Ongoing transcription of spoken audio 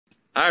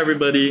Hi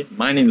everybody,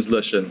 my name is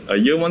Sheng, a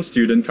Year 1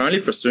 student currently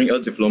pursuing a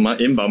diploma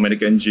in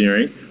Biomedical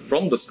Engineering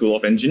from the School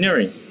of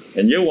Engineering.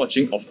 And you're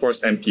watching, of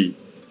course, MP,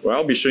 where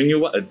I'll be showing you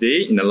what a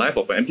day in the life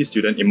of an MP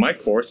student in my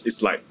course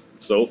is like.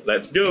 So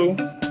let's go!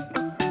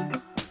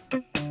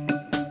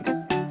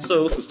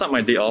 So to start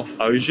my day off,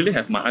 I usually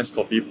have my iced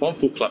coffee from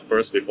Food Club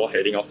first before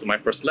heading off to my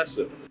first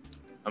lesson.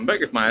 I'm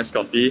back with my iced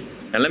coffee,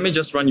 and let me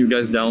just run you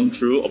guys down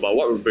through about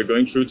what we'll be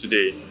going through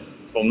today.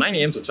 From 9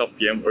 AM to 12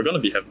 PM, we're going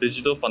to have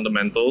digital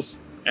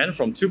fundamentals, and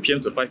from 2 PM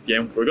to 5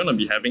 PM, we're going to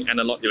be having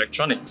analog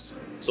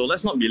electronics. So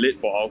let's not be late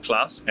for our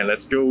class, and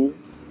let's go!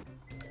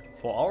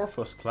 For our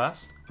first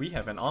class, we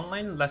have an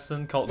online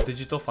lesson called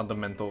Digital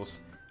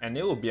Fundamentals, and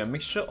it will be a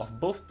mixture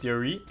of both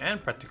theory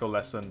and practical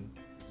lesson.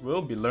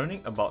 We'll be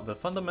learning about the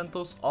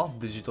fundamentals of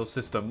digital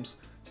systems,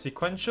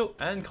 sequential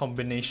and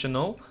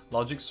combinational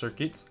logic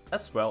circuits,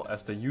 as well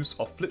as the use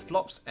of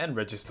flip-flops and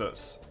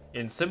registers.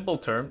 In simple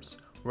terms,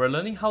 we're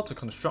learning how to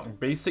construct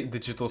basic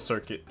digital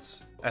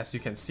circuits. As you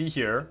can see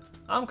here,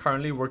 I'm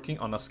currently working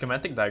on a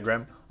schematic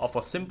diagram of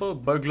a simple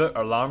burglar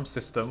alarm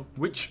system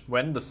which,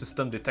 when the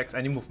system detects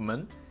any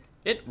movement,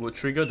 it will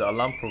trigger the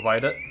alarm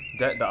provided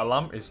that the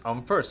alarm is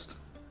armed first.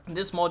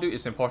 This module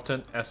is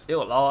important as it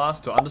will allow us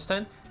to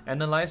understand,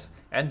 analyze,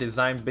 and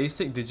design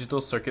basic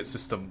digital circuit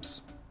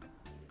systems.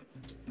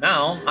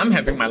 Now, I'm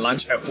having my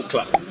lunch at Food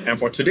Club, and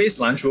for today's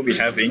lunch we'll be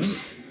having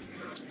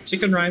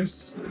chicken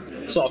rice.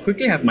 So I'll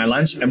quickly have my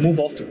lunch and move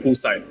off to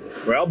Poolside,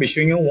 where I'll be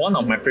showing you one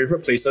of my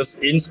favorite places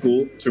in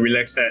school to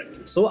relax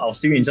at. So I'll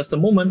see you in just a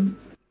moment.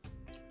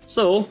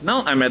 So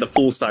now I'm at the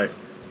Poolside.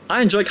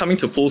 I enjoy coming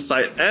to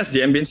Poolside as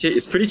the ambience here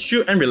is pretty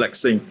chill and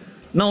relaxing.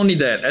 Not only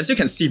that, as you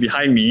can see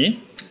behind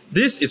me,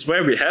 this is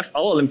where we have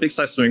our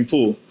Olympic-sized swimming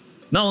pool.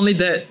 Not only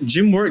that,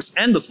 gym works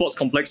and the sports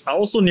complex are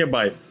also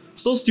nearby,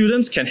 so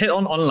students can head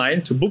on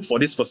online to book for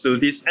these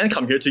facilities and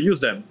come here to use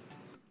them.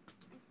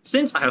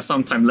 Since I have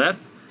some time left,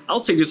 I'll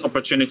take this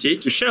opportunity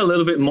to share a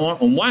little bit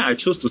more on why I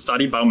chose to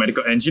study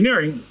biomedical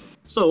engineering.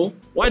 So,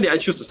 why did I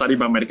choose to study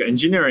biomedical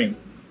engineering?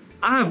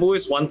 I have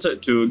always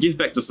wanted to give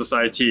back to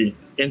society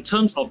in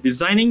terms of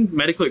designing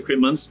medical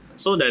equipments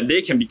so that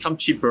they can become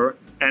cheaper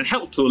and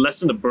help to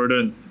lessen the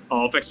burden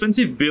of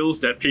expensive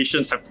bills that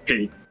patients have to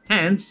pay.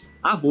 Hence,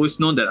 I've always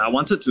known that I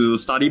wanted to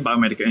study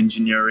biomedical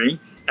engineering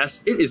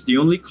as it is the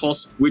only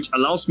course which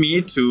allows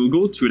me to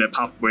go through that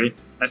pathway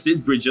as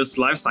it bridges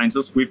life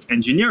sciences with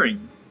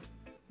engineering.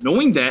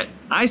 Knowing that,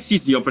 I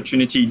seized the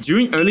opportunity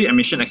during early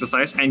admission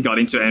exercise and got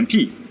into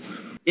MP.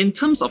 In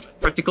terms of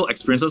practical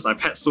experiences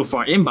I've had so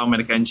far in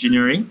biomedical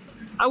engineering,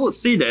 I would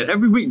say that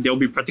every week there will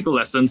be practical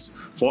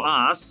lessons for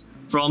us,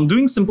 from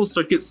doing simple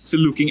circuits to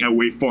looking at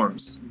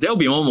waveforms. There will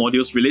be more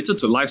modules related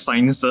to life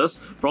sciences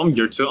from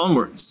year 2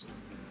 onwards.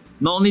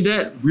 Not only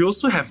that, we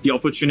also have the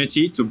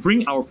opportunity to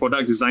bring our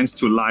product designs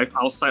to life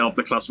outside of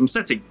the classroom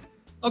setting.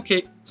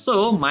 Okay,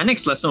 so my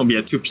next lesson will be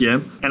at 2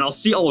 PM, and I'll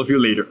see all of you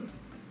later.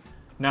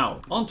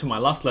 Now, on to my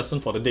last lesson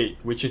for the day,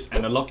 which is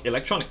analog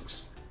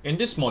electronics. In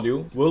this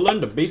module, we'll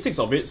learn the basics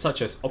of it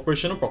such as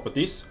operational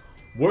properties,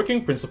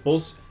 working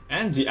principles,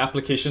 and the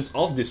applications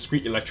of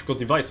discrete electrical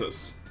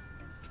devices.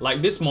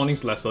 Like this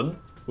morning's lesson,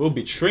 we'll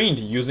be trained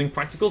using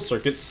practical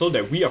circuits so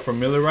that we are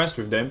familiarized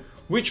with them,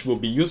 which will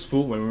be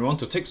useful when we want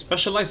to take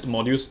specialized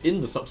modules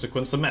in the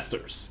subsequent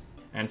semesters.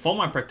 And for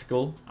my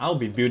practical, I'll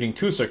be building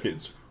 2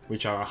 circuits,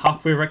 which are a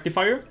half-wave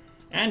rectifier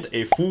and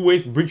a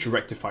full-wave bridge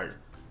rectifier.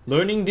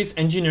 Learning these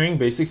engineering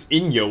basics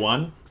in year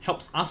 1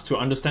 helps us to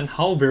understand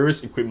how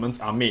various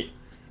equipments are made,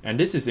 and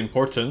this is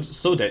important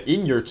so that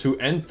in year 2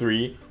 and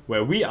 3,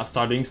 where we are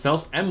studying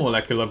cells and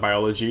molecular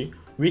biology,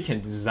 we can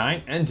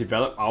design and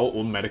develop our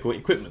own medical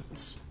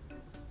equipments.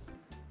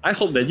 I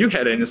hope that you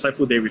had an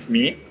insightful day with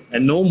me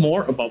and know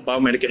more about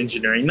biomedical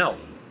engineering now.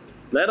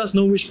 Let us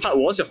know which part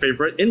was your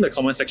favorite in the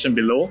comment section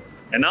below,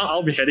 and now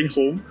I'll be heading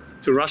home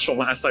to rush for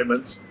my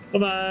assignments. Bye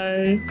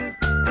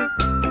bye!